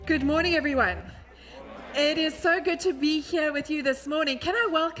Good morning, everyone. It is so good to be here with you this morning. Can I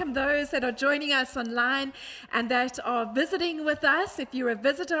welcome those that are joining us online and that are visiting with us? If you're a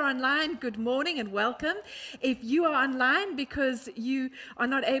visitor online, good morning and welcome. If you are online because you are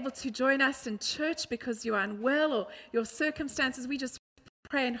not able to join us in church because you are unwell or your circumstances, we just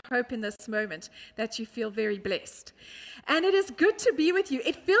pray and hope in this moment that you feel very blessed. And it is good to be with you.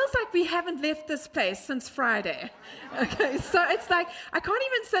 It feels like we haven't left this place since Friday. Okay, so it's like, I can't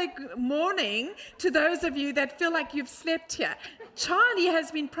even say good morning to those of you that feel like you've slept here. Charlie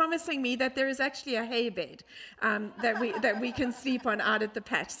has been promising me that there is actually a hay bed that we can sleep on out at the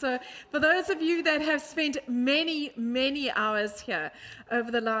patch. So for those of you that have spent many hours here over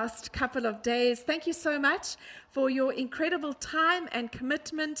the last couple of days, thank you so much for your incredible time and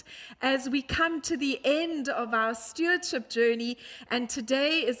commitment as we come to the end of our stewardship journey. And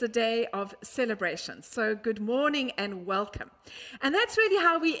today is a day of celebration. So good morning and welcome. And that's really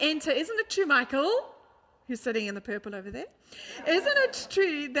how we enter. Isn't it true, Michael? Who's sitting in the purple over there? Isn't it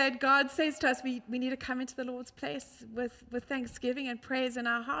true that God says to us, we need to come into the Lord's place with thanksgiving and praise in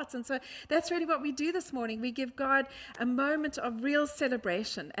our hearts? And so that's really what we do this morning. We give God a moment of real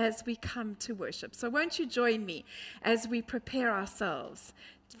celebration as we come to worship. So won't you join me as we prepare ourselves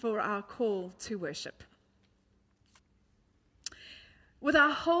for our call to worship? With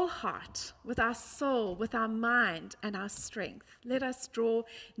our whole heart, with our soul, with our mind and our strength, let us draw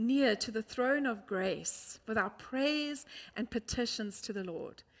near to the throne of grace with our praise and petitions to the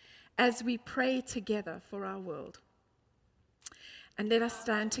Lord as we pray together for our world. And let us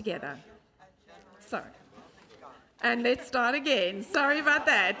stand together. Sorry. And let's start again. Sorry about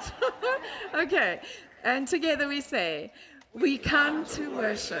that. Okay. And together we say, we come to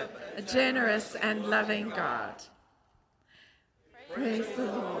worship a generous and loving God. Praise the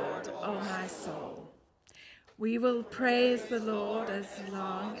Lord, O my soul. We will praise the Lord as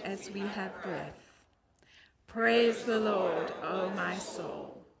long as we have breath. Praise the Lord, O my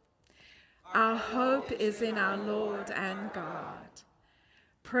soul. Our hope is in our Lord and God.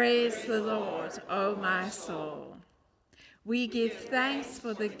 Praise the Lord, O my soul. We give thanks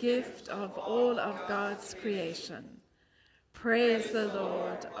for the gift of all of God's creation. Praise the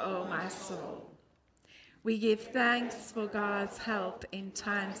Lord, O my soul. We give thanks for God's help in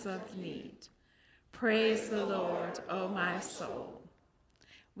times of need. Praise the Lord, O my soul.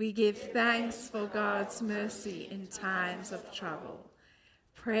 We give thanks for God's mercy in times of trouble.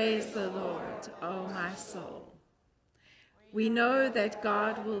 Praise the Lord, O my soul. We know that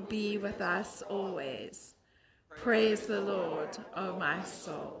God will be with us always. Praise the Lord, O my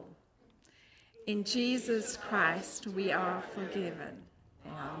soul. In Jesus Christ we are forgiven.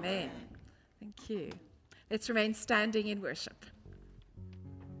 Amen. Thank you. Let's remain standing in worship.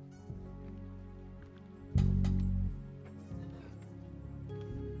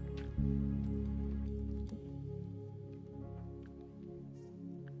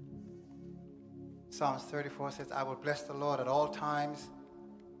 Psalms 34 says, I will bless the Lord at all times.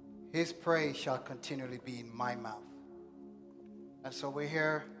 His praise shall continually be in my mouth. And so we're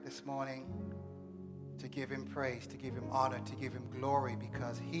here this morning to give him praise, to give him honor, to give him glory,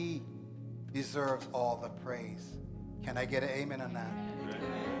 because he deserves all the praise. Can I get an amen on that?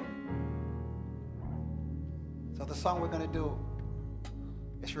 So the song we're going to do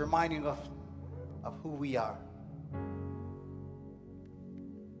is reminding of who we are.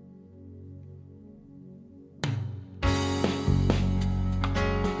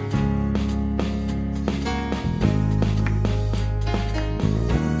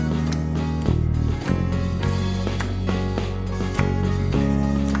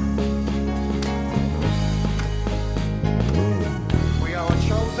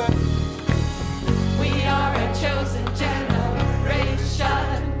 Chosen generation,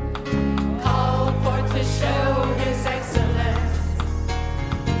 called forth to show his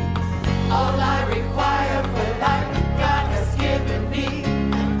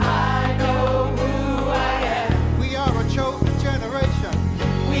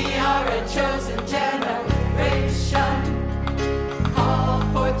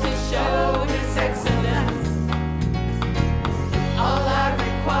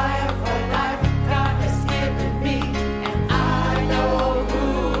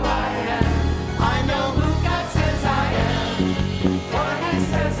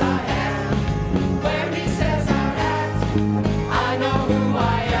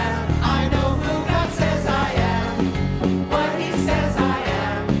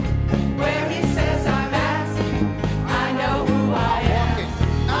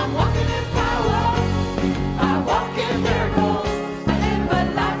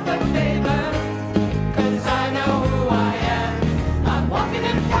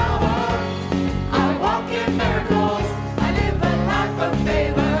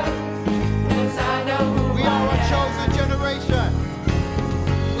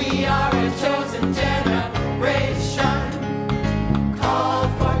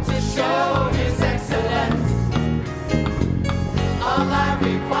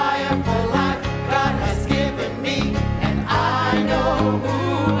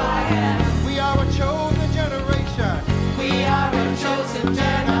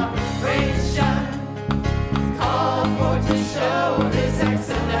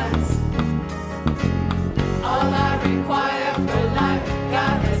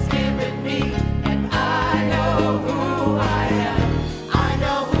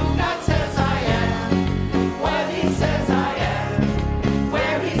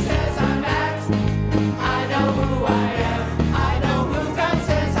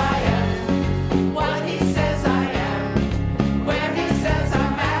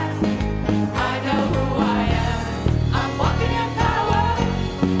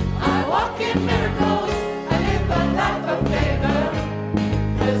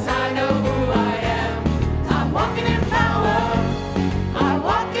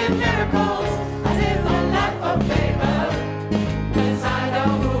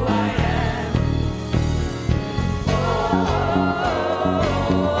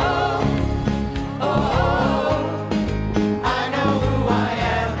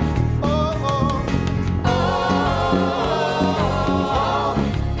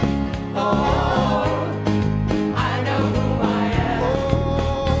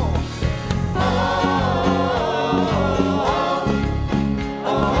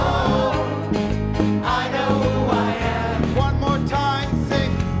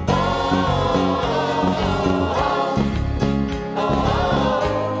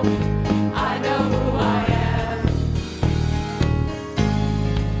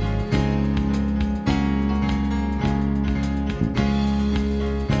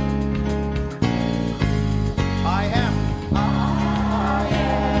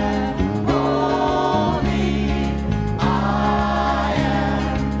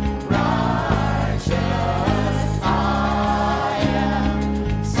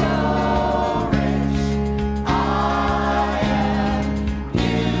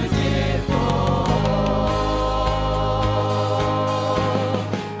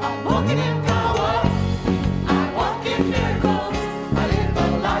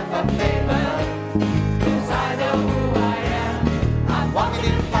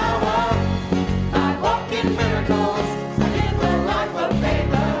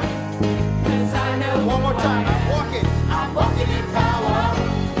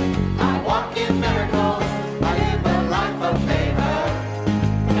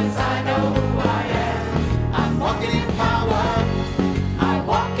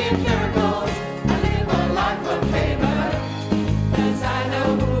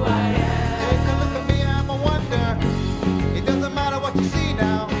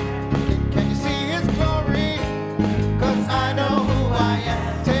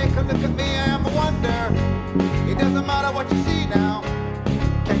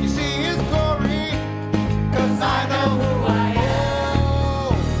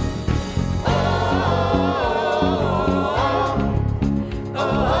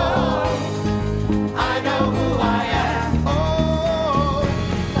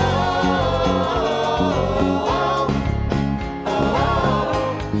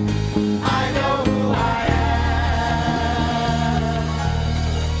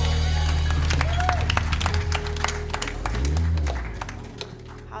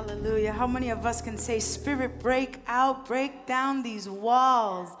how many of us can say, Spirit, break out, break down these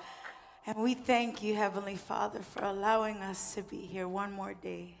walls? And we thank you, Heavenly Father, for allowing us to be here one more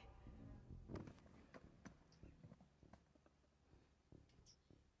day.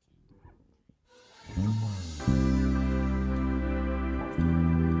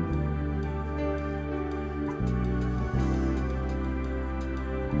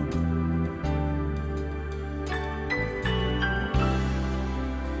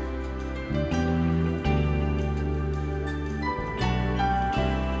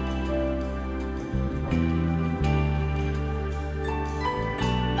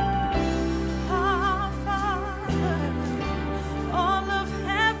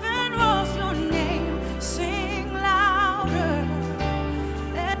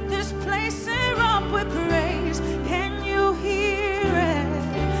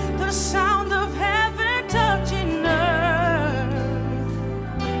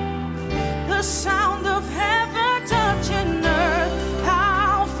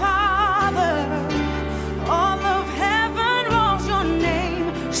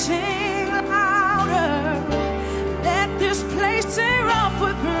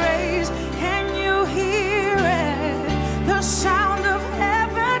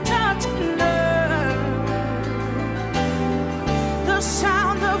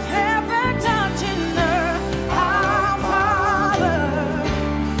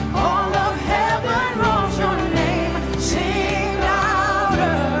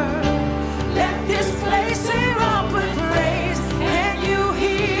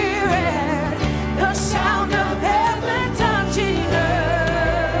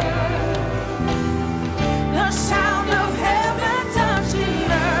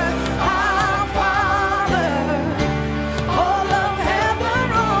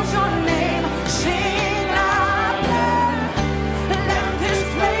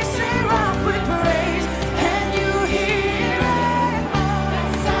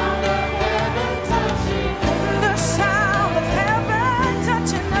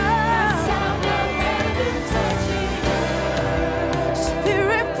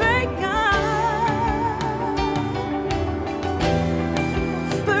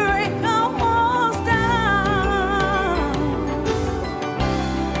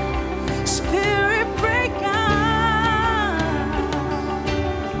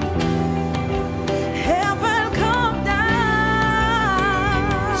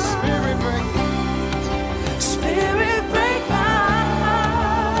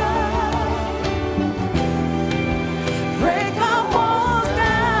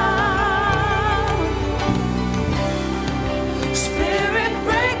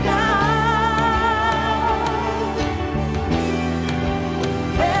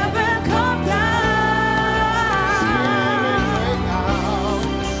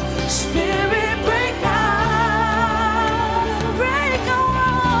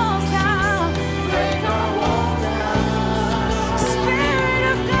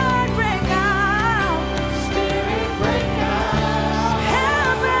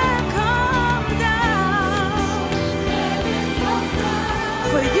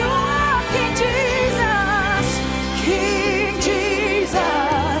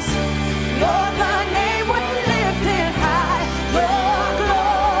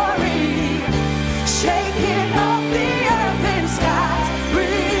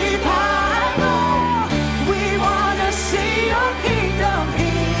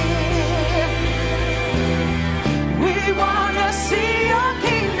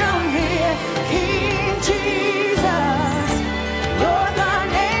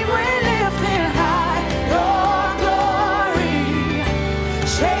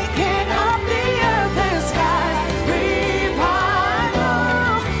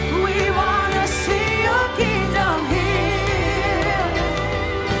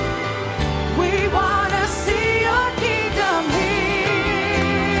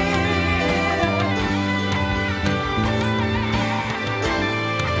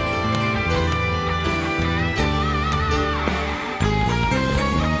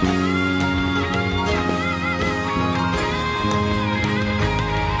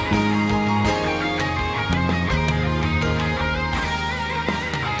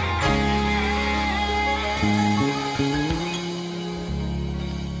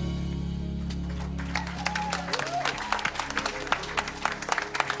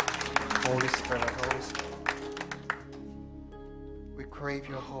 Holy Spirit, Holy Spirit. We crave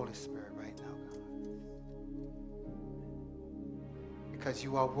your Holy Spirit right now, God. Because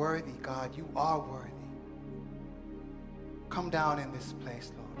you are worthy, God. You are worthy. Come down in this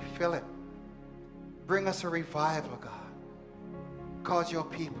place, Lord. Fill it. Bring us a revival, God. Cause your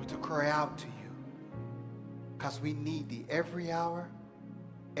people to cry out to you. Because we need thee every hour,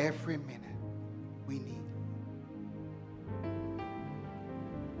 every minute. We need thee.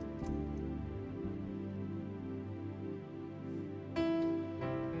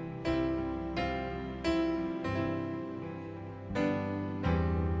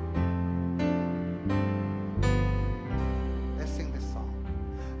 Let's sing this song.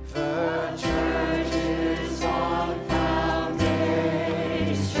 The church is on foundation.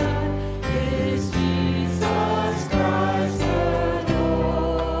 Is Jesus Christ the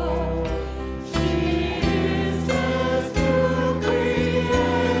Lord? Jesus new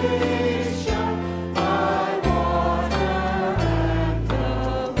creation by water and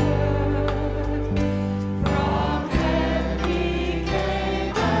the word. From heaven he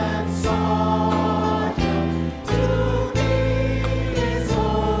came and sought him to be his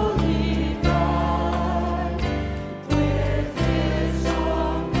holy bride. With his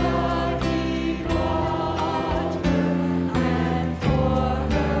own blood he bought her, and for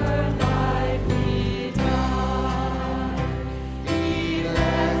her life he died. He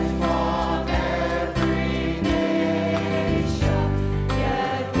left from every nation,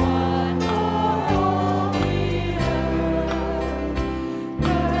 yet one more holy earth.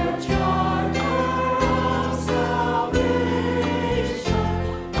 Bird charter of salvation,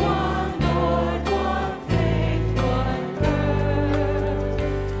 one Lord, one faith, one birth.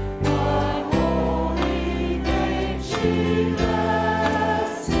 One holy name she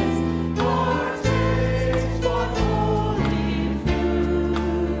blesses, partakes one holy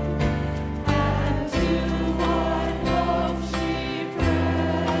food, and to one love she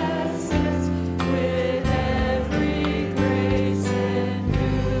presses with every grace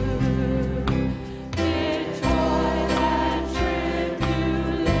endued. Mid toil and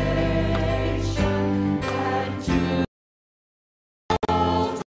tribulation, and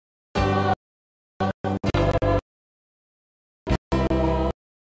tumult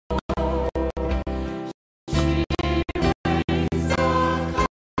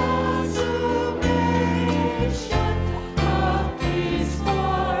consummation of peace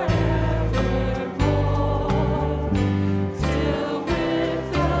forevermore. Still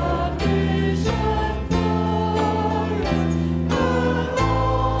with the vision glorious, the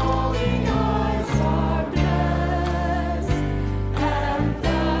longing eyes are blessed, and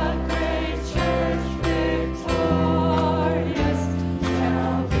the great church victorious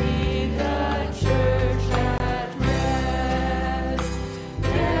shall be the church at rest.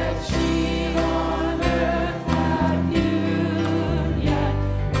 Yet she on earth had union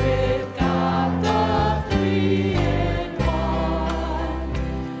with God the Three in One,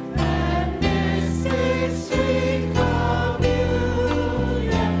 and mystic sweet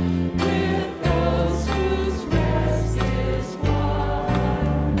communion with those whose rest is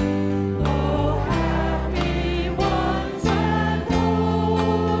won. Oh, happy ones and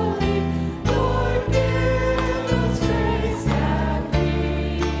holy, Lord, give us grace and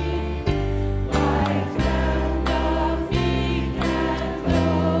peace. Like them the meek and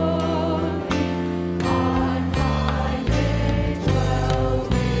lowly, on high may dwell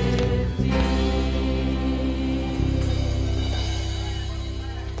with thee.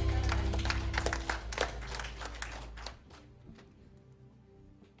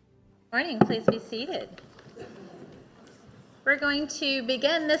 Morning, please be seated. We're going to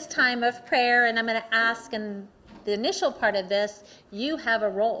begin this time of prayer, and I'm going to ask in the initial part of this, you have a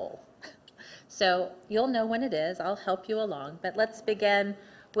role. So you'll know when it is. I'll help you along. But let's begin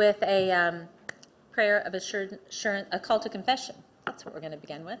with a prayer of assurance, a call to confession. That's what we're going to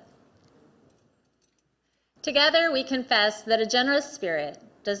begin with. Together we confess that a generous spirit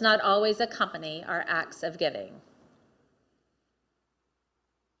does not always accompany our acts of giving.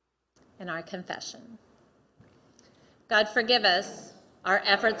 In our confession. God, forgive us our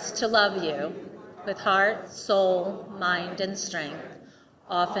efforts to love you with heart, soul, mind, and strength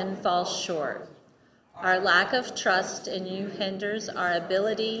often falls short. Our lack of trust in you hinders our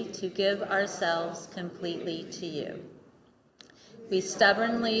ability to give ourselves completely to you. We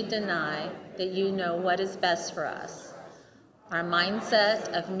stubbornly deny that you know what is best for us. Our mindset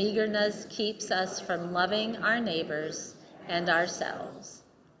of meagerness keeps us from loving our neighbors and ourselves.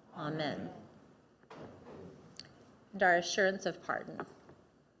 Amen. And our assurance of pardon.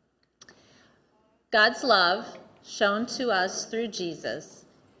 God's love, shown to us through Jesus,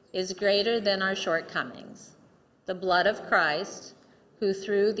 is greater than our shortcomings. The blood of Christ, who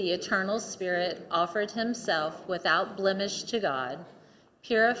through the eternal Spirit offered himself without blemish to God,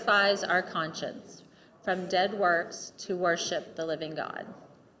 purifies our conscience from dead works to worship the living God.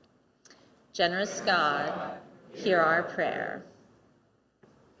 Generous God, hear our prayer.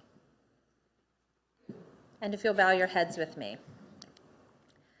 And if you'll bow your heads with me.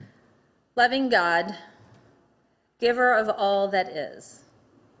 Loving God, giver of all that is,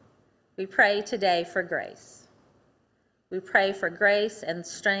 we pray today for grace. We pray for grace and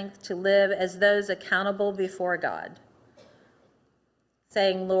strength to live as those accountable before God,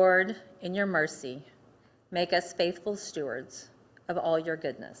 saying, Lord, in your mercy, make us faithful stewards of all your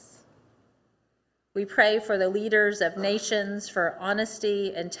goodness. We pray for the leaders of nations for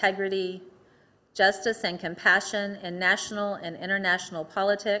honesty, integrity, justice, and compassion in national and international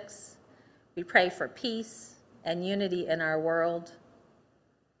politics. We pray for peace and unity in our world.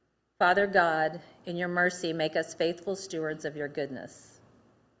 Father God, in your mercy, make us faithful stewards of your goodness.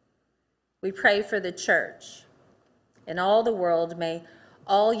 We pray for the church. In all the world, may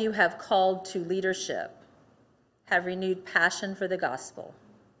all you have called to leadership have renewed passion for the gospel,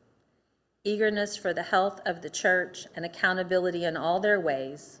 eagerness for the health of the church, and accountability in all their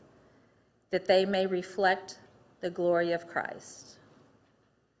ways, that they may reflect the glory of Christ.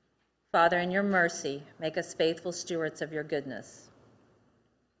 Father, in your mercy, make us faithful stewards of your goodness.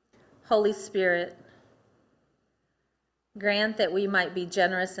 Holy Spirit, grant that we might be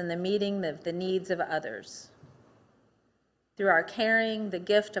generous in the meeting of the needs of others. Through our caring, the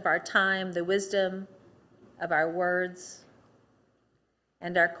gift of our time, the wisdom of our words,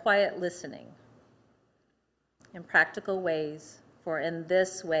 and our quiet listening in practical ways, for in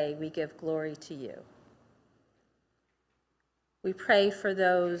this way we give glory to you. We pray for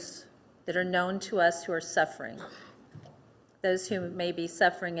those that are known to us who are suffering, those who may be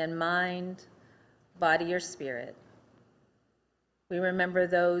suffering in mind, body, or spirit. We remember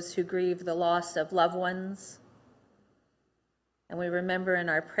those who grieve the loss of loved ones, and we remember in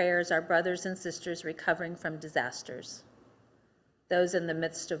our prayers our brothers and sisters recovering from disasters, those in the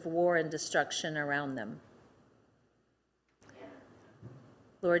midst of war and destruction around them.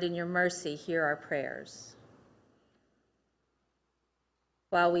 Lord, in your mercy, hear our prayers.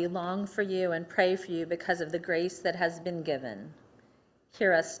 While we long for you and pray for you because of the grace that has been given,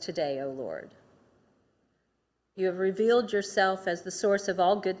 hear us today, O Lord. You have revealed yourself as the source of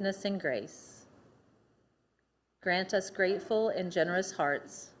all goodness and grace. Grant us grateful and generous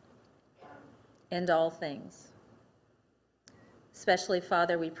hearts in all things. Especially,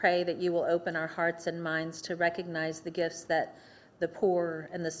 Father, we pray that you will open our hearts and minds to recognize the gifts that the poor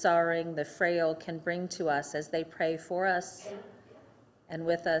and the sorrowing, the frail can bring to us as they pray for us and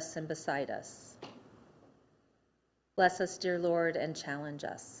with us and beside us. Bless us, dear Lord, and challenge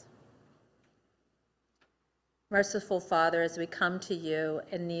us. Merciful Father, as we come to you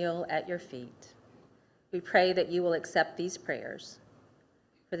and kneel at your feet, we pray that you will accept these prayers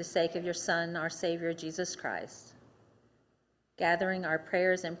for the sake of your Son, our Savior, Jesus Christ, gathering our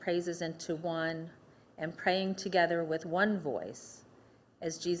prayers and praises into one and praying together with one voice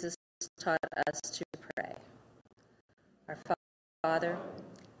as Jesus taught us to pray. Our Father,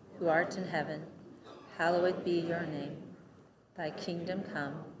 who art in heaven, hallowed be your name. Thy kingdom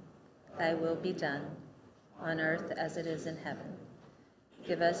come, thy will be done, on earth as it is in heaven.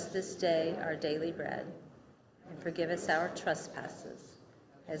 Give us this day our daily bread, and forgive us our trespasses,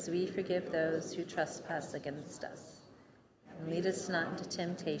 as we forgive those who trespass against us. And lead us not into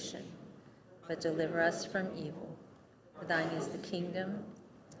temptation, but deliver us from evil. For thine is the kingdom,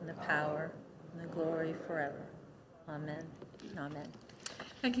 and the power, and the glory forever. Amen. Amen.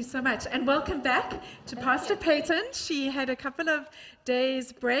 Thank you so much. And welcome back to Pastor Peyton. She had a couple of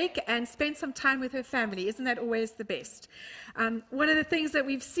days break and spent some time with her family. Isn't that always the best? One of the things that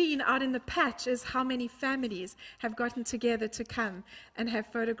we've seen out in the patch is how many families have gotten together to come and have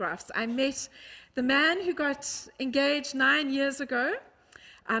photographs. I met the man who got engaged 9 years ago,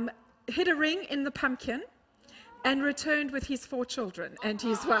 hid a ring in the pumpkin, and returned with his 4 children and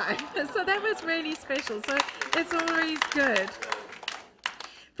his wife. So that was really special. So it's always good.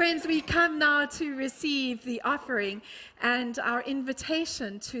 Friends, we come now to receive the offering and our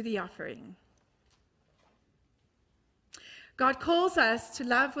invitation to the offering. God calls us to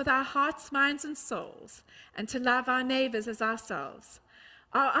love with our hearts, minds, and souls, and to love our neighbors as ourselves.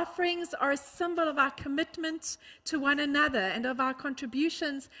 Our offerings are a symbol of our commitment to one another and of our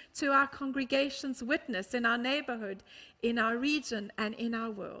contributions to our congregation's witness in our neighborhood, in our region, and in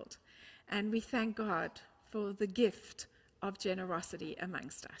our world. And we thank God for the gift of generosity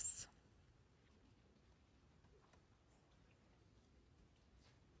amongst us.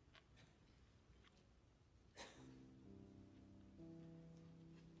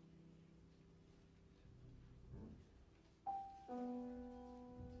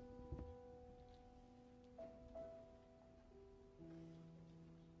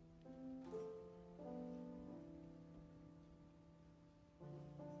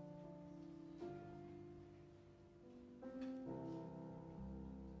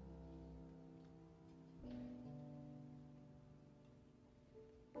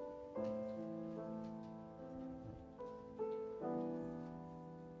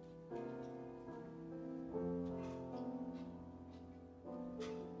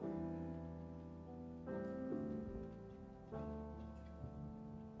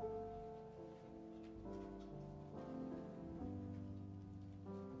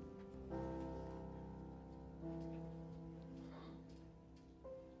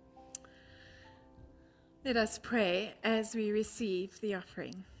 Let us pray as we receive the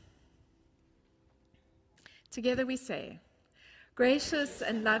offering. Together we say, gracious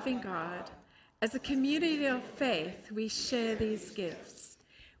and loving God, as a community of faith, we share these gifts.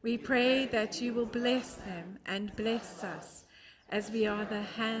 We pray that you will bless them and bless us as we are the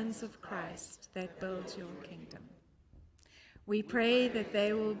hands of Christ that build your kingdom. We pray that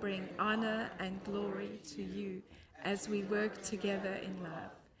they will bring honor and glory to you as we work together in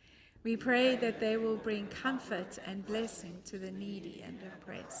love. We pray that they will bring comfort and blessing to the needy and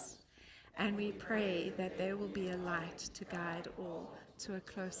oppressed. And we pray that there will be a light to guide all to a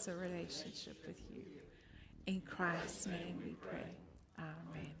closer relationship with you. In Christ's name we pray.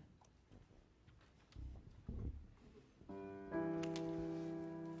 Amen.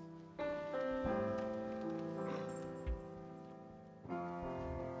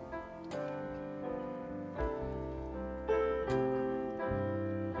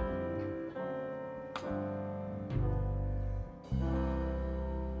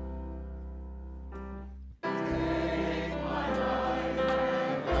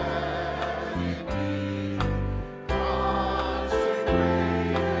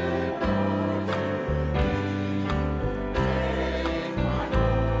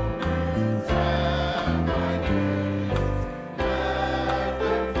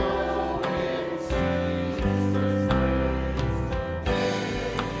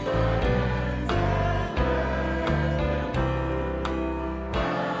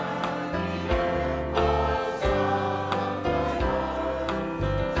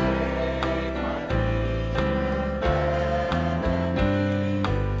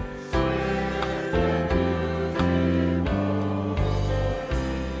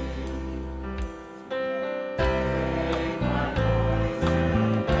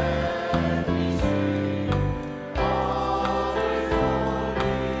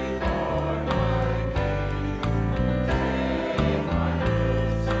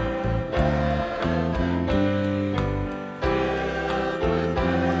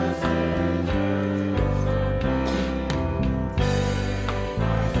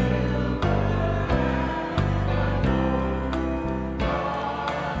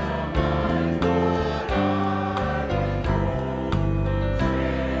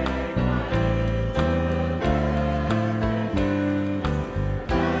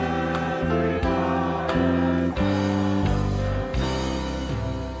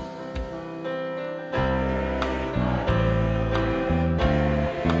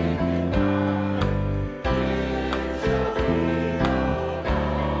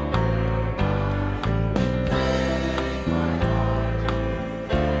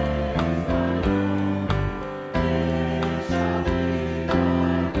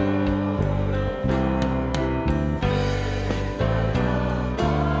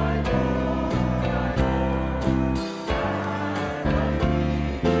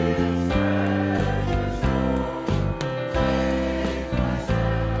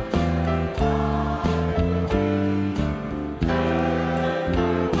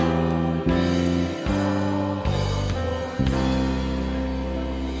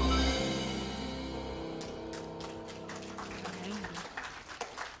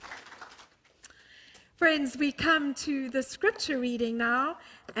 Friends, we come to the scripture reading now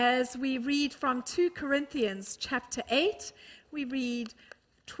as we read from 2 Corinthians chapter 8. We read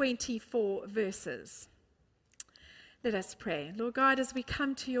 24 verses. Let us pray. Lord God, as we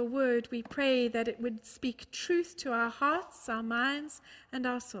come to your word, we pray that it would speak truth to our hearts, our minds, and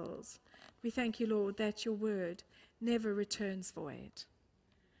our souls. We thank you, Lord, that your word never returns void.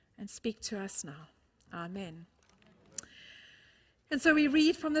 And speak to us now. Amen. And so we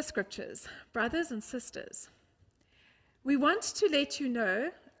read from the scriptures. Brothers and sisters, we want to let you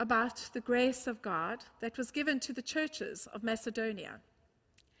know about the grace of God that was given to the churches of Macedonia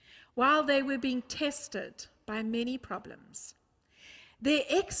while they were being tested by many problems. Their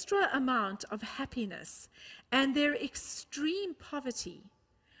extra amount of happiness and their extreme poverty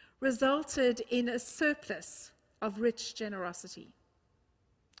resulted in a surplus of rich generosity.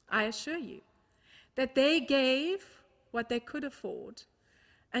 I assure you that they gave what they could afford,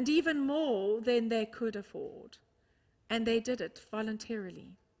 and even more than they could afford, and they did it voluntarily.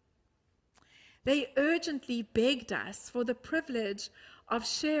 They urgently begged us for the privilege of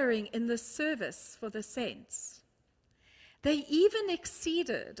sharing in the service for the saints. They even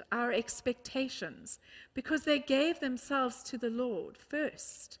exceeded our expectations because they gave themselves to the Lord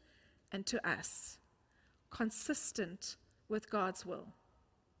first and to us, consistent with God's will.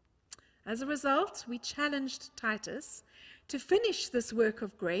 As a result, we challenged Titus to finish this work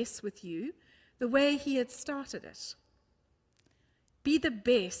of grace with you the way he had started it. Be the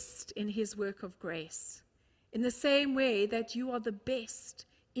best in his work of grace. in the same way that you are the best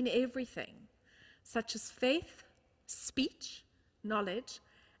in everything, such as faith, speech, knowledge,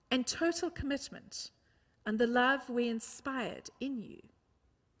 and total commitment, and the love we inspired in you.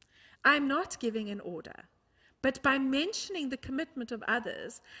 I'm not giving an order, but by mentioning the commitment of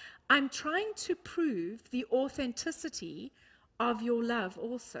others, I'm trying to prove the authenticity of your love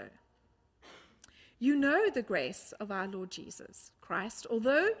also. You know the grace of our Lord Jesus Christ.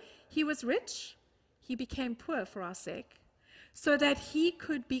 Although he was rich, he became poor for our sake, so that he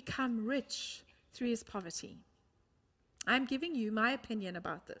could become rich through his poverty. I'm giving you my opinion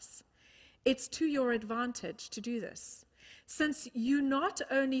about this. It's to your advantage to do this, since you not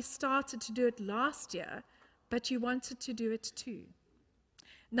only started to do it last year, but you wanted to do it too.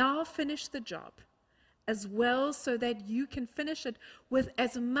 Now finish the job as well so that you can finish it with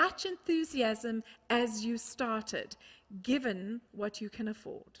as much enthusiasm as you started, given what you can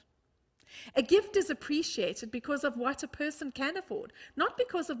afford. A gift is appreciated because of what a person can afford, not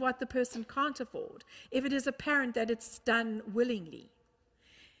because of what the person can't afford, if it is apparent that it's done willingly.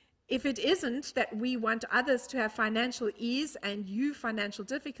 If it isn't that we want others to have financial ease and you financial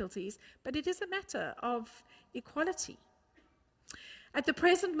difficulties, but it is a matter of equality. At the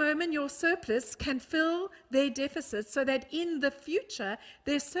present moment, your surplus can fill their deficit so that in the future,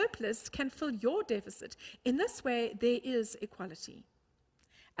 their surplus can fill your deficit. In this way, there is equality.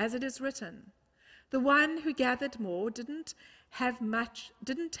 As it is written, the one who gathered more didn't have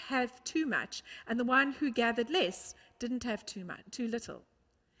too much, and the one who gathered less didn't have too little.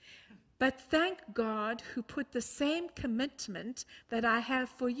 But thank God who put the same commitment that I have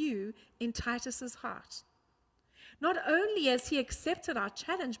for you in Titus's heart. Not only has he accepted our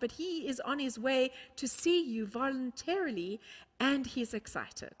challenge, but he is on his way to see you voluntarily, and he's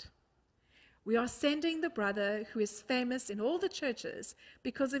excited. We are sending the brother who is famous in all the churches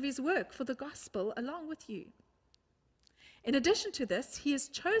because of his work for the gospel along with you. In addition to this, he is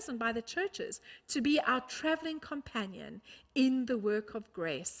chosen by the churches to be our traveling companion in the work of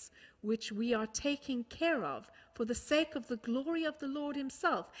grace, which we are taking care of for the sake of the glory of the Lord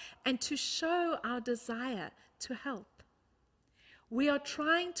himself and to show our desire to help. We are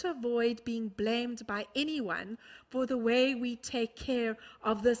trying to avoid being blamed by anyone for the way we take care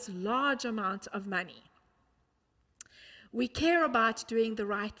of this large amount of money. We care about doing the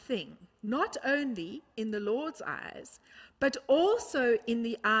right thing, not only in the Lord's eyes, but also in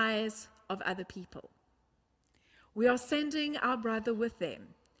the eyes of other people. We are sending our brother with them.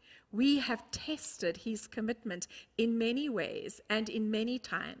 We have tested his commitment in many ways and in many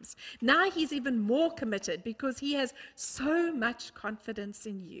times. Now he's even more committed because he has so much confidence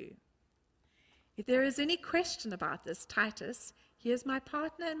in you. If there is any question about this, Titus, he is my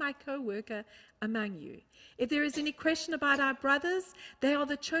partner and my co-worker among you. If there is any question about our brothers, they are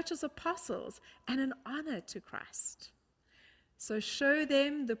the church's apostles and an honor to Christ. So show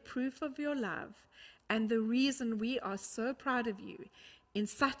them the proof of your love and the reason we are so proud of you in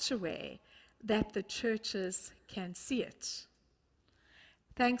such a way that the churches can see it.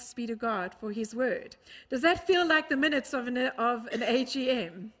 Thanks be to God for his word. Does that feel like the minutes of an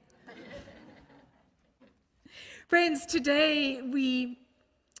AGM? Friends, today we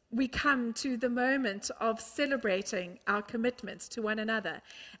come to the moment of celebrating our commitments to one another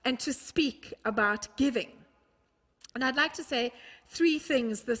and to speak about giving. And I'd like to say 3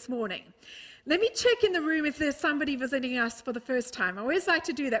 things this morning. Let me check in the room if there's somebody visiting us for the first time. I always like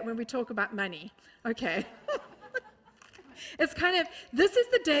to do that when we talk about money. Okay. It's kind of, this is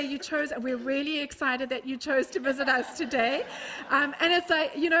the day you chose, and we're really excited that you chose to visit us today. And it's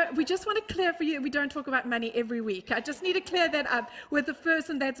like, we just want to clear for you, we don't talk about money every week. I just need to clear that up with the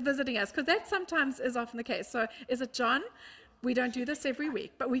person that's visiting us, because that sometimes is often the case. So is it John? We don't do this every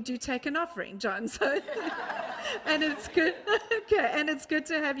week, but we do take an offering, John. So, and it's good. Okay, and it's good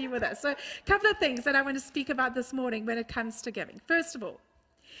to have you with us. So, a couple of things that I want to speak about this morning when it comes to giving. First of all,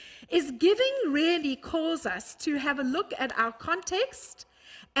 is giving really calls us to have a look at our context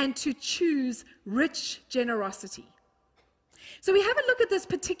and to choose rich generosity. So we have a look at this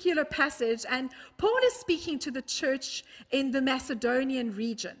particular passage, and Paul is speaking to the church in the Macedonian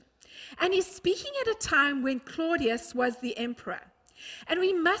region. And he's speaking at a time when Claudius was the emperor. And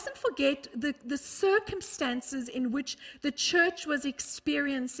we mustn't forget the circumstances in which the church was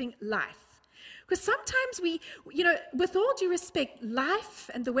experiencing life. Because sometimes we, with all due respect, life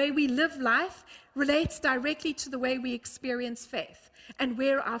and the way we live life relates directly to the way we experience faith and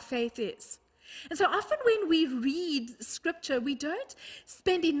where our faith is. And so often when we read scripture, we don't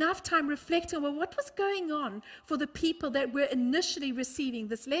spend enough time reflecting on, what was going on for the people that were initially receiving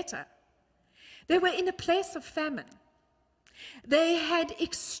this letter. They were in a place of famine. They had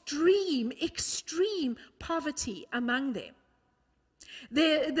extreme poverty among them.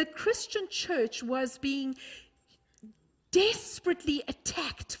 The Christian church was being desperately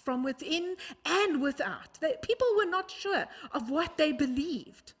attacked from within and without. People were not sure of what they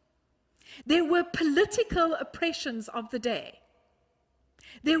believed. There were political oppressions of the day.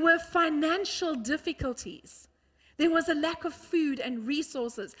 There were financial difficulties. There was a lack of food and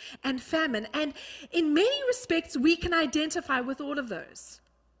resources and famine. And in many respects, we can identify with all of those.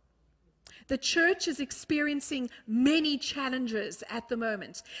 The church is experiencing many challenges at the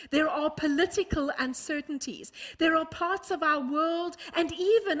moment. There are political uncertainties. There are parts of our world and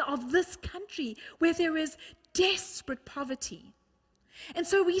even of this country where there is desperate poverty. And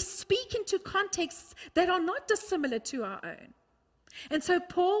so we speak into contexts that are not dissimilar to our own. And so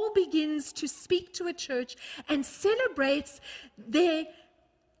Paul begins to speak to a church and celebrates their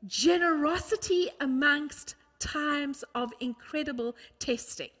generosity amongst times of incredible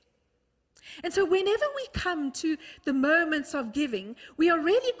testing. And so whenever we come to the moments of giving, we are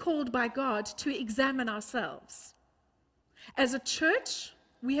really called by God to examine ourselves. As a church,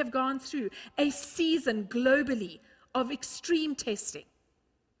 we have gone through a season globally of extreme testing.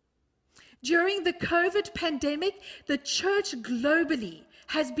 During the COVID pandemic, the church globally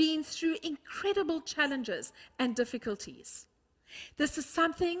has been through incredible challenges and difficulties. This is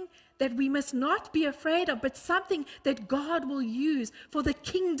something that we must not be afraid of, but something that God will use for the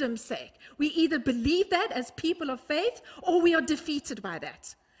kingdom's sake. We either believe that as people of faith, or we are defeated by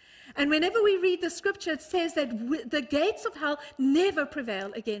that. And whenever we read the scripture, it says that the gates of hell never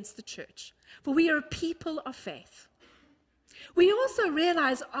prevail against the church, for we are a people of faith. We also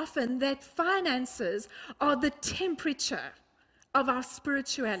realize often that finances are the temperature of our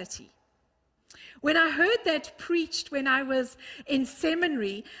spirituality. When I heard that preached when I was in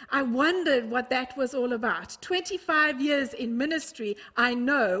seminary, I wondered what that was all about. 25 years in ministry, I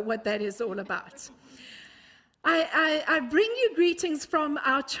know what that is all about. I bring you greetings from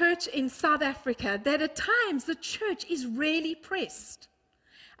our church in South Africa, that at times the church is really pressed.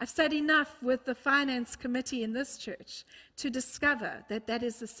 I've said enough with the finance committee in this church to discover that that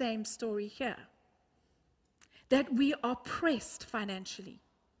is the same story here, that we are pressed financially.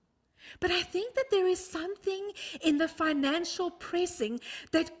 But I think that there is something in the financial pressing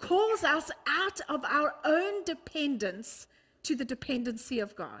that calls us out of our own dependence to the dependency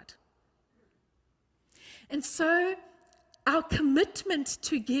of God. And so our commitment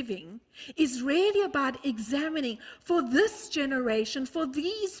to giving is really about examining for this generation, for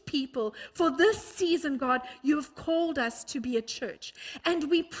these people, for this season, God, you have called us to be a church. And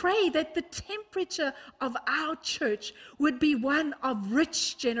we pray that the temperature of our church would be one of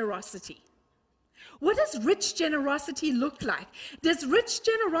rich generosity. What does rich generosity look like? Does rich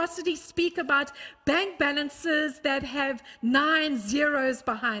generosity speak about bank balances that have 9 zeros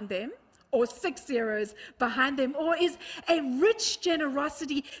behind them? Or 6 zeros behind them? Or is a rich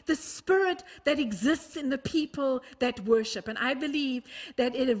generosity the spirit that exists in the people that worship? And I believe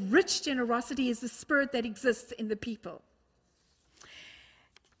that a rich generosity is the spirit that exists in the people.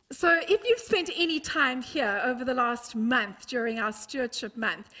 So if you've spent any time here over the last month during our stewardship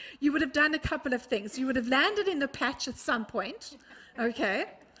month, you would have done a couple of things. You would have landed in the patch at some point, okay?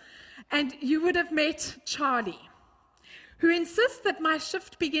 And you would have met Charlie, who insists that my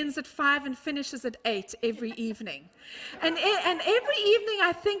shift begins at 5 and finishes at 8 every evening. And every evening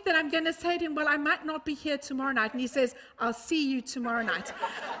I think that I'm going to say to him, well, I might not be here tomorrow night. And he says, I'll see you tomorrow night.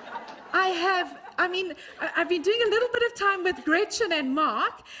 I've been doing a little bit of time with Gretchen and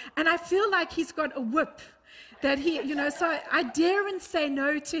Mark, and I feel like he's got a whip that so I daren't say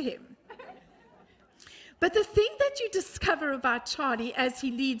no to him. But the thing that you discover about Charlie as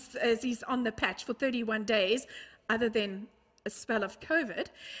he's on the patch for 31 days, other than a spell of COVID,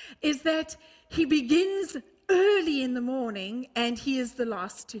 is that he begins early in the morning and he is the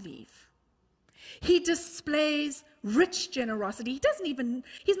last to leave. He displays rich generosity.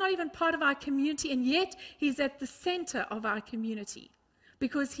 He's not even part of our community, and yet he's at the center of our community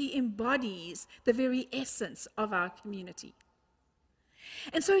because he embodies the very essence of our community.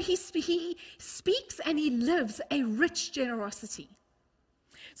 And so he speaks and he lives a rich generosity.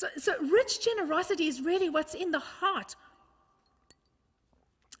 So rich generosity is really what's in the heart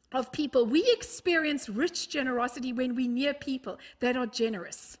of people. We experience rich generosity when we're near people that are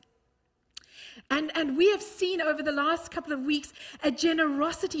generous. And we have seen over the last couple of weeks a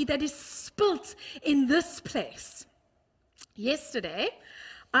generosity that is spilt in this place. Yesterday,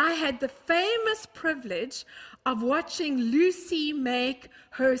 I had the famous privilege of watching Lucy make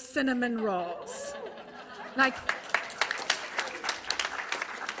her cinnamon rolls.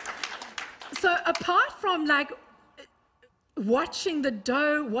 So apart from watching the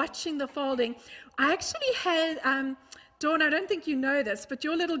dough, watching the folding. I actually had, Dawn, I don't think you know this, but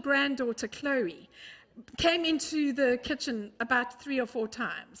your little granddaughter, Chloe, came into the kitchen about 3 or 4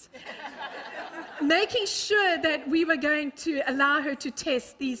 times, making sure that we were going to allow her to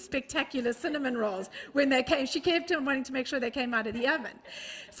test these spectacular cinnamon rolls when they came. She kept on wanting to make sure they came out of the oven.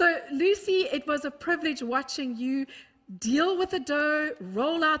 So, Lucy, it was a privilege watching you deal with the dough,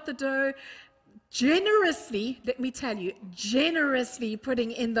 roll out the dough, generously, let me tell you, generously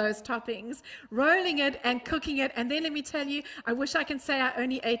putting in those toppings, rolling it and cooking it. And then let me tell you, I wish I can say I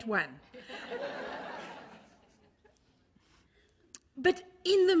only ate one. But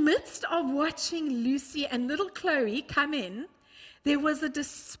in the midst of watching Lucy and little Chloe come in, there was a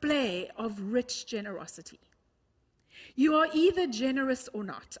display of rich generosity. You are either generous or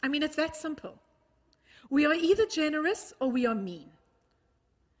not. I mean, it's that simple. We are either generous or we are mean.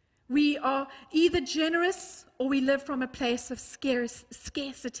 We are either generous or we live from a place of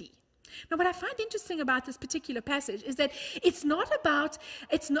scarcity. Now, what I find interesting about this particular passage is that this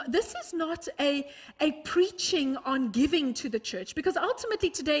is not a preaching on giving to the church, because ultimately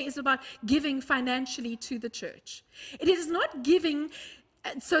today is about giving financially to the church. It is not giving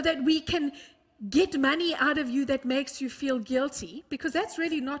so that we can get money out of you that makes you feel guilty, because that's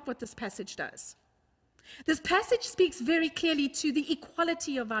really not what this passage does. This passage speaks very clearly to the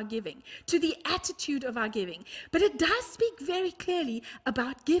equality of our giving, to the attitude of our giving. But it does speak very clearly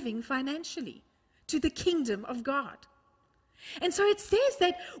about giving financially to the kingdom of God. And so it says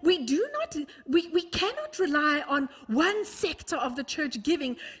that we cannot rely on one sector of the church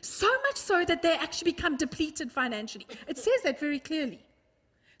giving so much so that they actually become depleted financially. It says that very clearly.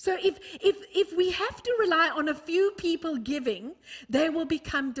 So if we have to rely on a few people giving, they will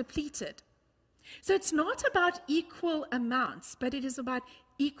become depleted. So it's not about equal amounts, but it is about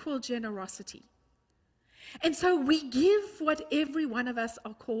equal generosity. And so we give what every one of us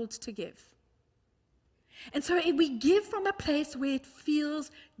are called to give. And so we give from a place where it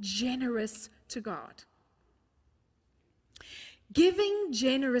feels generous to God. Giving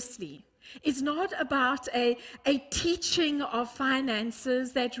generously is not about a teaching of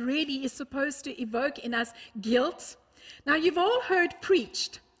finances that really is supposed to evoke in us guilt. Now, you've all heard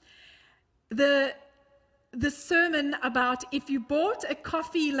preached the sermon about if you bought a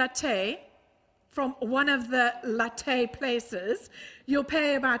coffee latte from one of the latte places, you'll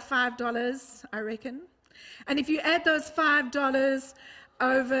pay about $5, I reckon. And if you add those $5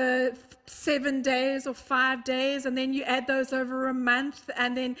 over 7 days or 5 days, and then you add those over a month,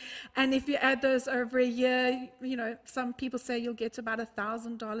 and if you add those over a year, some people say you'll get about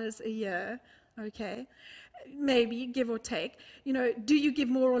 $1,000 a year, okay? Maybe, give or take. Do you give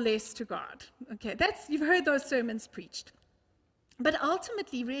more or less to God? Okay, you've heard those sermons preached. But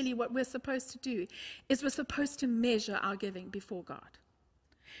ultimately, really, what we're supposed to do is we're supposed to measure our giving before God.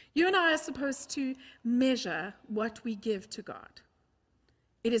 You and I are supposed to measure what we give to God.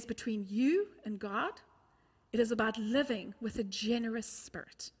 It is between you and God. It is about living with a generous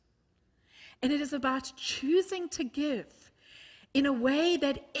spirit. And it is about choosing to give in a way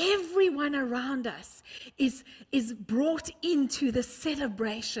that everyone around us is brought into the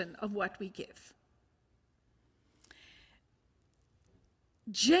celebration of what we give.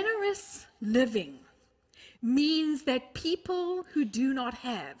 Generous living means that people who do not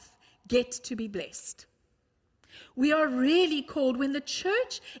have get to be blessed. We are really called, when the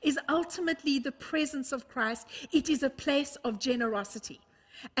church is ultimately the presence of Christ, it is a place of generosity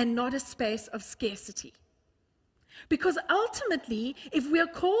and not a space of scarcity. Because ultimately, if we are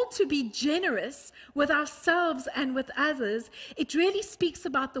called to be generous with ourselves and with others, it really speaks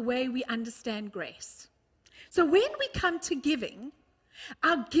about the way we understand grace. So when we come to giving,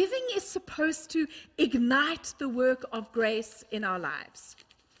 our giving is supposed to ignite the work of grace in our lives.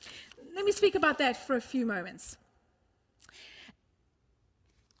 Let me speak about that for a few moments.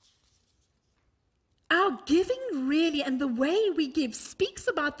 Our giving really, and the way we give, speaks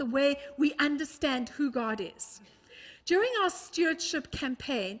about the way we understand who God is. During our stewardship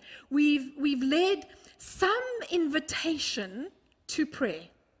campaign, we've led some invitation to prayer.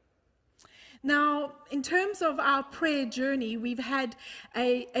 Now, in terms of our prayer journey, we've had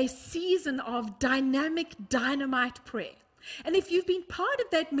a season of dynamite prayer. And if you've been part of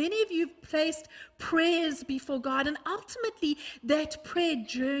that, many of you have placed prayers before God, and ultimately that prayer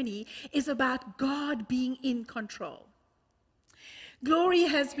journey is about God being in control. Glory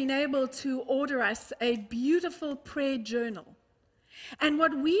has been able to order us a beautiful prayer journal. And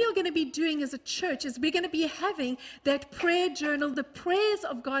what we are going to be doing as a church is we're going to be having that prayer journal, the prayers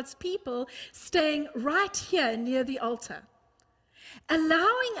of God's people, staying right here near the altar,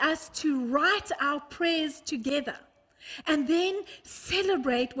 allowing us to write our prayers together and then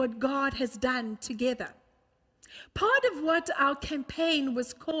celebrate what God has done together. Part of what our campaign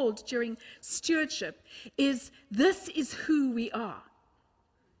was called during stewardship is, "This is who we are."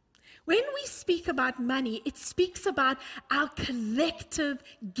 When we speak about money, it speaks about our collective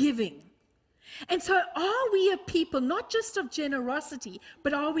giving. And so are we a people not just of generosity,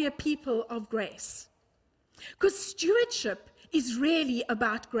 but are we a people of grace? Because stewardship is really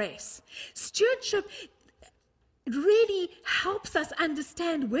about grace. Stewardship really helps us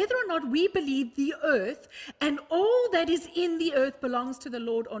understand whether or not we believe the earth and all that is in the earth belongs to the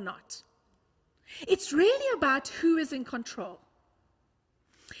Lord or not. It's really about who is in control.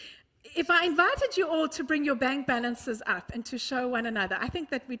 If I invited you all to bring your bank balances up and to show one another, I think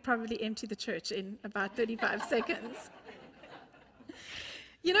that we'd probably empty the church in about 35 seconds.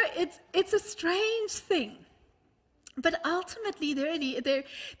 You know, it's a strange thing. But ultimately,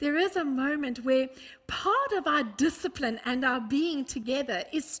 there is a moment where part of our discipline and our being together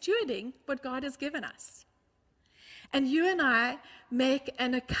is stewarding what God has given us. And you and I make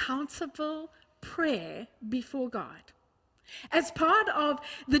an accountable prayer before God. As part of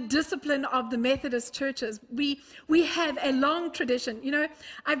the discipline of the Methodist churches, we have a long tradition. You know,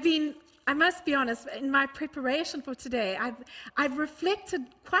 I must be honest, in my preparation for today, I've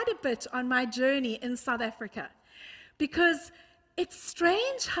reflected quite a bit on my journey in South Africa, because it's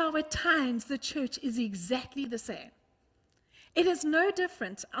strange how at times the church is exactly the same. It is no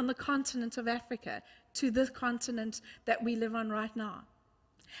different on the continent of Africa to the continent that we live on right now.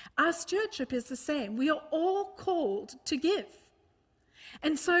 Our stewardship is the same. We are all called to give.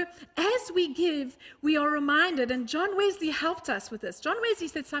 And so as we give, we are reminded, and John Wesley helped us with this. John Wesley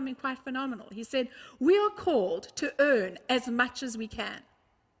said something quite phenomenal. He said, we are called to earn as much as we can.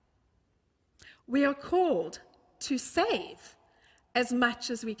 We are called to save as much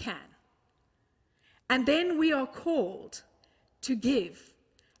as we can. And then we are called to give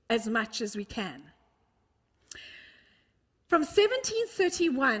as much as we can. From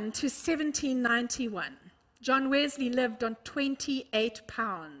 1731 to 1791, John Wesley lived on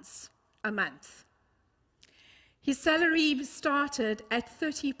 £28 a month. His salary started at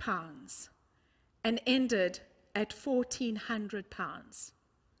 £30 and ended at £1,400,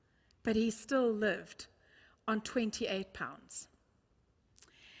 but he still lived on £28.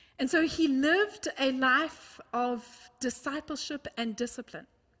 And so he lived a life of discipleship and discipline.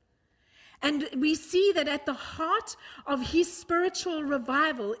 And we see that at the heart of his spiritual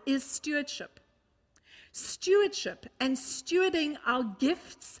revival is stewardship. Stewardship and stewarding our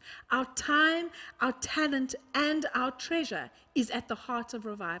gifts, our time, our talent, and our treasure is at the heart of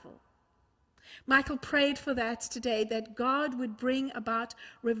revival. Michael prayed for that today, that God would bring about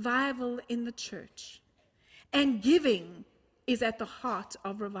revival in the church. And giving is at the heart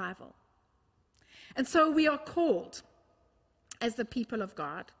of revival. And so we are called, as the people of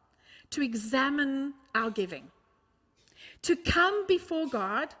God, to examine our giving, to come before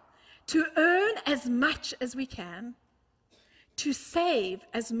God, to earn as much as we can, to save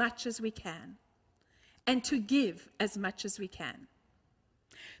as much as we can, and to give as much as we can.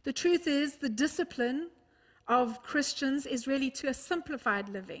 The truth is, the discipline of Christians is really to a simplified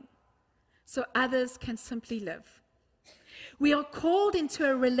living, so others can simply live. We are called into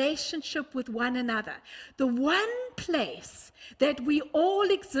a relationship with one another. The one place that we all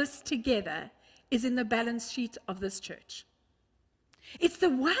exist together is in the balance sheet of this church. It's the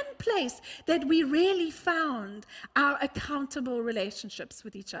one place that we really found our accountable relationships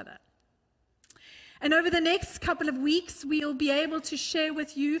with each other. And over the next couple of weeks, we'll be able to share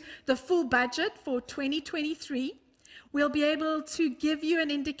with you the full budget for 2023. We'll be able to give you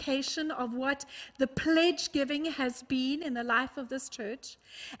an indication of what the pledge giving has been in the life of this church.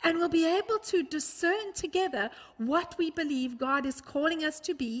 And we'll be able to discern together what we believe God is calling us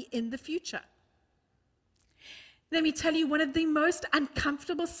to be in the future. Let me tell you, one of the most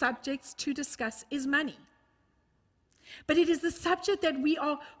uncomfortable subjects to discuss is money. But it is the subject that we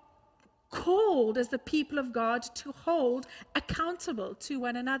are called as the people of God to hold accountable to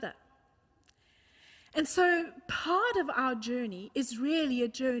one another. And so part of our journey is really a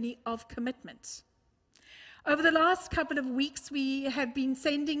journey of commitment. Over the last couple of weeks, we have been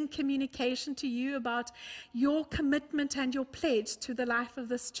sending communication to you about your commitment and your pledge to the life of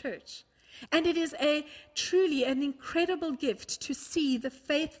this church. And it is truly an incredible gift to see the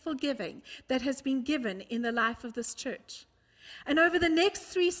faithful giving that has been given in the life of this church. And over the next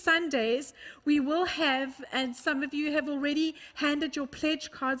 3 Sundays, we will have, and some of you have already handed your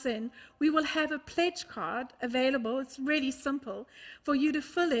pledge cards in, we will have a pledge card available. It's really simple for you to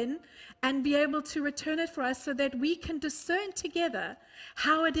fill in and be able to return it for us so that we can discern together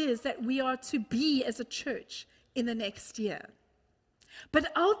how it is that we are to be as a church in the next year.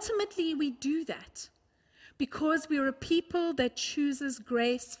 But ultimately, we do that because we're a people that chooses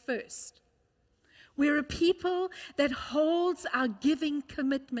grace first. We're a people that holds our giving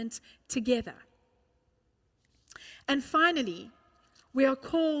commitment together. And finally, we are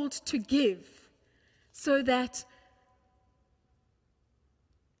called to give so that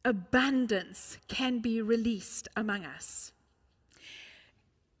abundance can be released among us.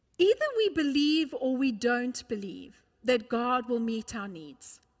 Either we believe or we don't believe that God will meet our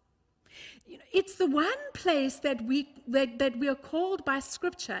needs. It's the one place that we are called by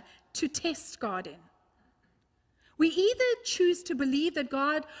Scripture to test God in. We either choose to believe that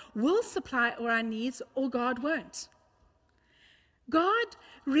God will supply all our needs or God won't. God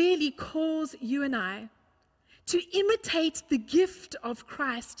really calls you and I to imitate the gift of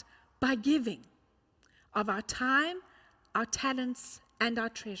Christ by giving of our time, our talents, and our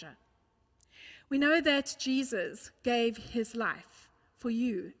treasure. We know that Jesus gave his life for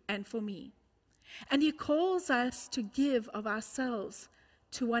you and for me. And he calls us to give of ourselves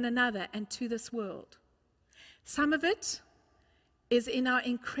to one another and to this world. Some of it is in our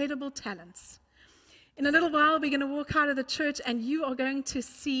incredible talents. In a little while, we're going to walk out of the church and you are going to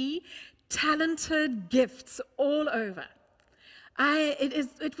see talented gifts all over.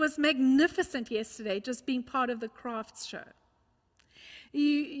 It was magnificent yesterday, just being part of the crafts show.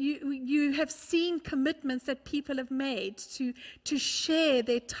 You have seen commitments that people have made to share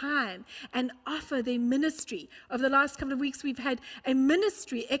their time and offer their ministry. Over the last couple of weeks, we've had a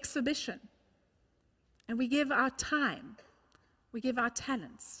ministry exhibition. And we give our time, we give our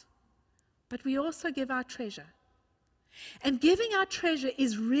talents, but we also give our treasure. And giving our treasure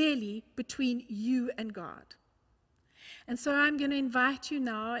is really between you and God. And so I'm going to invite you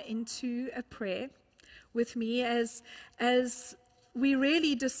now into a prayer with me as we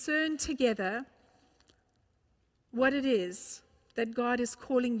really discern together what it is that God is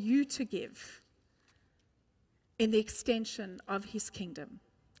calling you to give in the extension of his kingdom.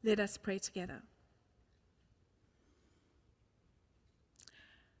 Let us pray together.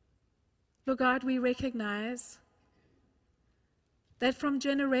 Lord God, we recognize that from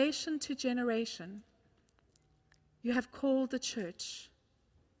generation to generation, you have called the church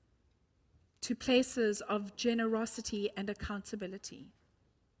to places of generosity and accountability.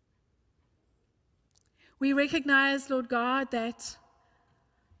 We recognize, Lord God, that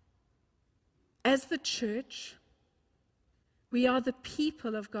as the church, we are the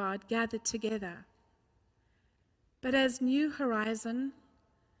people of God gathered together. But as New Horizon,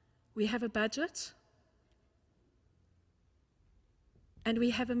 we have a budget and we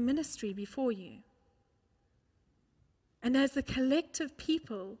have a ministry before you. And as a collective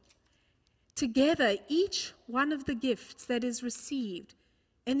people, together, each one of the gifts that is received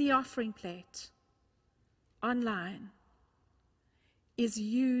in the offering plate, online, is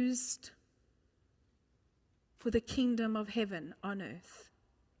used for the kingdom of heaven on earth.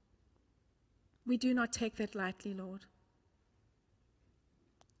 We do not take that lightly, Lord.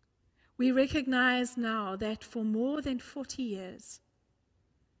 We recognize now that for more than 40 years,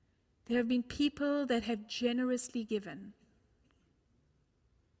 there have been people that have generously given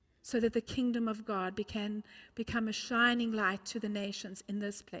so that the kingdom of God can become a shining light to the nations in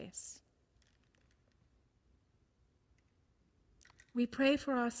this place. We pray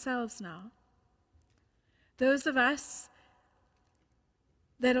for ourselves now. Those of us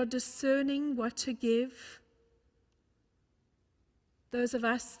that are discerning what to give, those of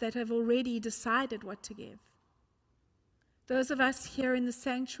us that have already decided what to give, those of us here in the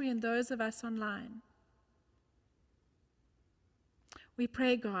sanctuary and those of us online. We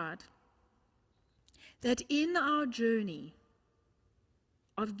pray, God, that in our journey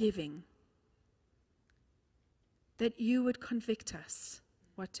of giving, that you would convict us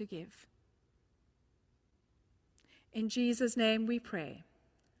what to give. In Jesus' name we pray.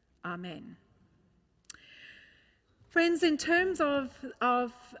 Amen. Friends, in terms of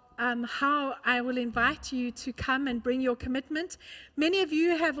how I will invite you to come and bring your commitment, many of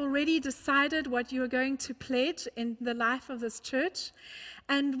you have already decided what you are going to pledge in the life of this church,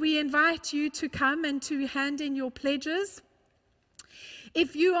 and we invite you to come and to hand in your pledges.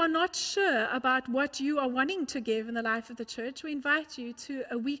 If you are not sure about what you are wanting to give in the life of the church, we invite you to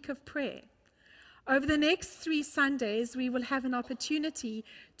a week of prayer. Over the next 3 Sundays, we will have an opportunity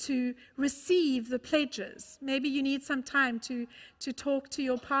to receive the pledges. Maybe you need some time to talk to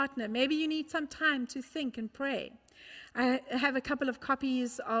your partner. Maybe you need some time to think and pray. I have a couple of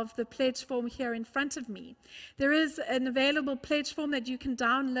copies of the pledge form here in front of me. There is an available pledge form that you can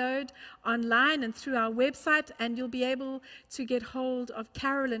download online and through our website, and you'll be able to get hold of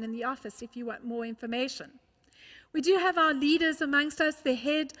Carolyn in the office if you want more information. We do have our leaders amongst us. The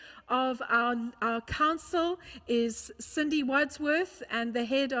head of our council is Cindy Wadsworth, and the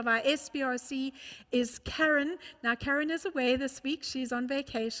head of our SBRC is Karen. Now, Karen is away this week. She's on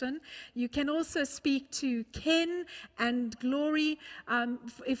vacation. You can also speak to Ken and Glory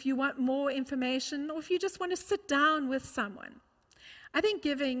if you want more information, or if you just want to sit down with someone. I think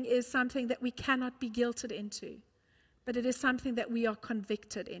giving is something that we cannot be guilted into, but it is something that we are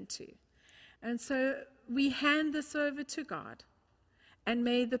convicted into. And so we hand this over to God, and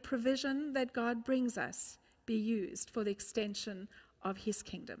may the provision that God brings us be used for the extension of his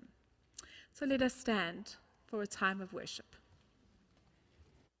kingdom. So let us stand for a time of worship.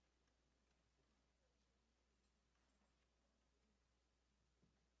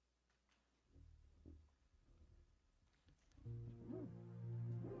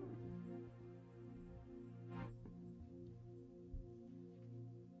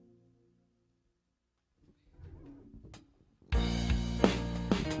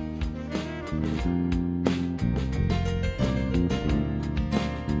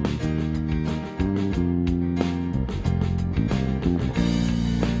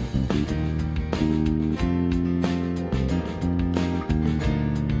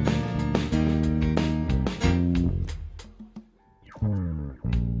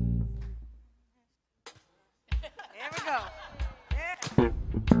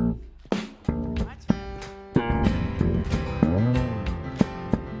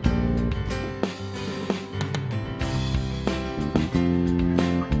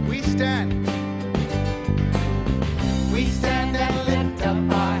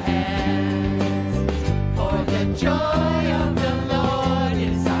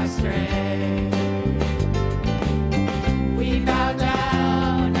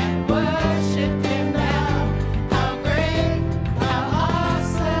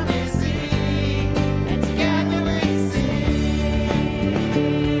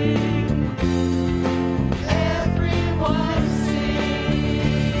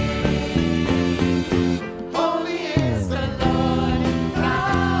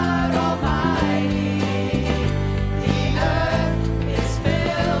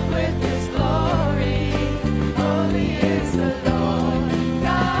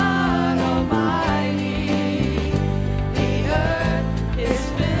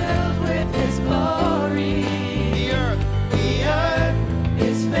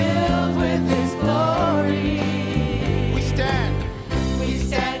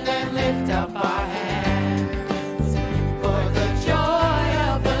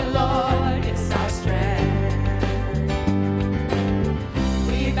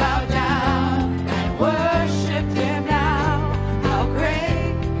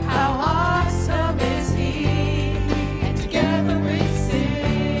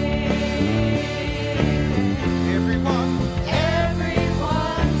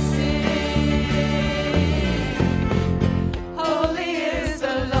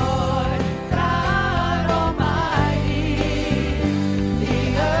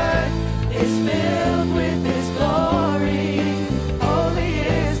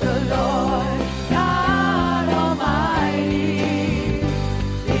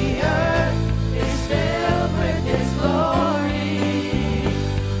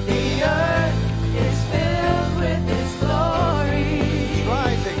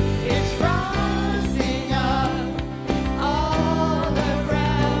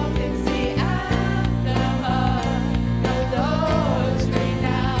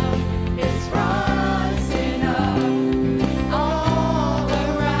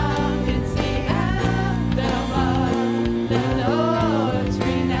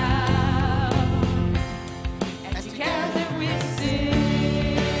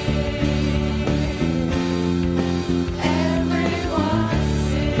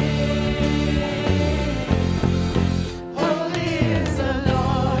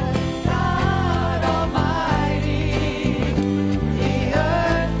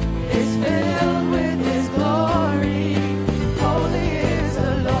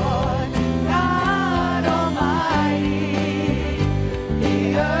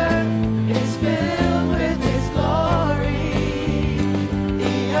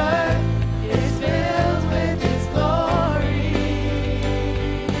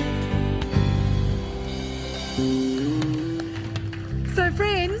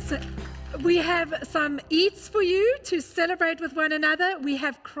 We have some eats for you to celebrate with one another. We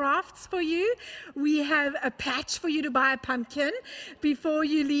have crafts for you. We have a patch for you to buy a pumpkin before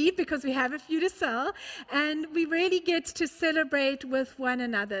you leave, because we have a few to sell. And we really get to celebrate with one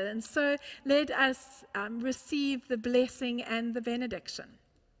another. And so let us receive the blessing and the benediction.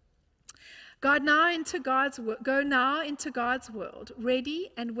 Go now into God's world, ready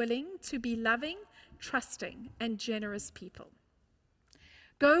and willing to be loving, trusting, and generous people.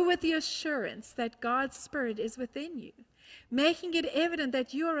 Go with the assurance that God's Spirit is within you, making it evident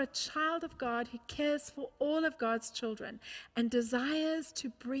that you are a child of God who cares for all of God's children and desires to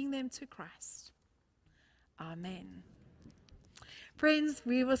bring them to Christ. Amen. Friends,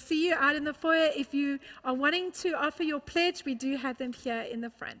 we will see you out in the foyer. If you are wanting to offer your pledge, we do have them here in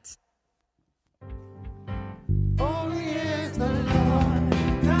the front. Holy is the Lord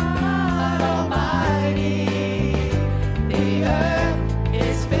God Almighty. The earth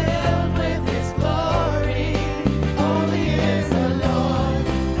is filled with His glory. Holy is the Lord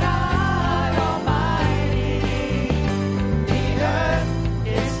God Almighty. The earth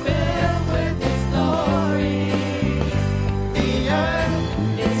is filled with His glory. The earth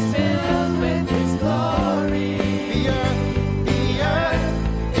is filled with His glory. The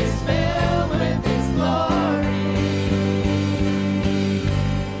earth is filled with His glory.